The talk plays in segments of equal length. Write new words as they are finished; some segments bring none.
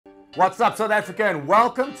What's up, South Africa, and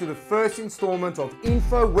welcome to the first installment of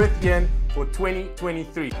Info with Ian for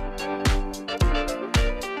 2023.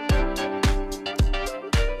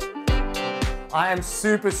 I am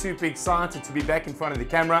super excited to be back in front of the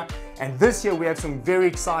camera, and this year we have some very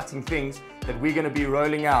exciting things that we're going to be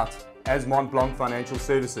rolling out as Montblanc Financial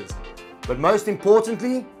Services. But most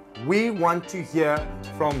importantly, we want to hear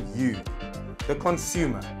from you, the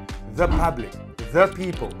consumer, the public, the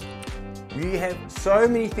people. We have so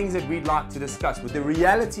many things that we'd like to discuss, but the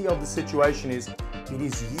reality of the situation is it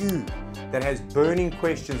is you that has burning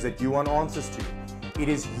questions that you want answers to. It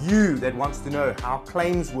is you that wants to know how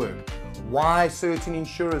claims work, why certain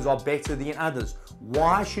insurers are better than others,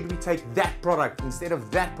 why should we take that product instead of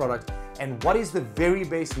that product, and what is the very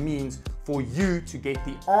best means for you to get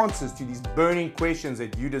the answers to these burning questions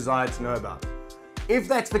that you desire to know about. If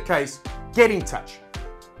that's the case, get in touch.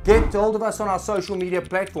 Get hold of us on our social media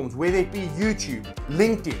platforms, whether it be YouTube,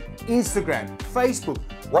 LinkedIn, Instagram, Facebook,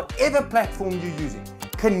 whatever platform you're using.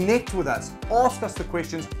 Connect with us, ask us the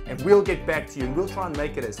questions, and we'll get back to you, and we'll try and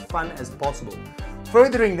make it as fun as possible.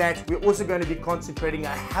 Furthering that, we're also going to be concentrating a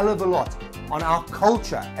hell of a lot on our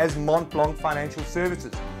culture as Montblanc Financial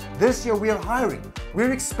Services. This year we are hiring,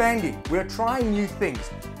 we're expanding, we're trying new things,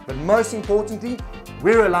 but most importantly,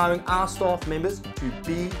 we're allowing our staff members to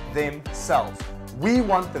be themselves. We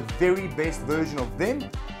want the very best version of them,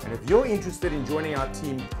 and if you're interested in joining our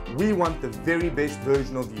team, we want the very best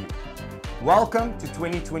version of you. Welcome to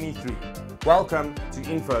 2023. Welcome to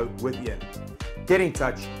Info with Ian. Get in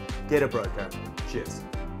touch, get a broker. Cheers.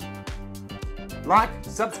 Like,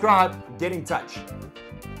 subscribe, get in touch.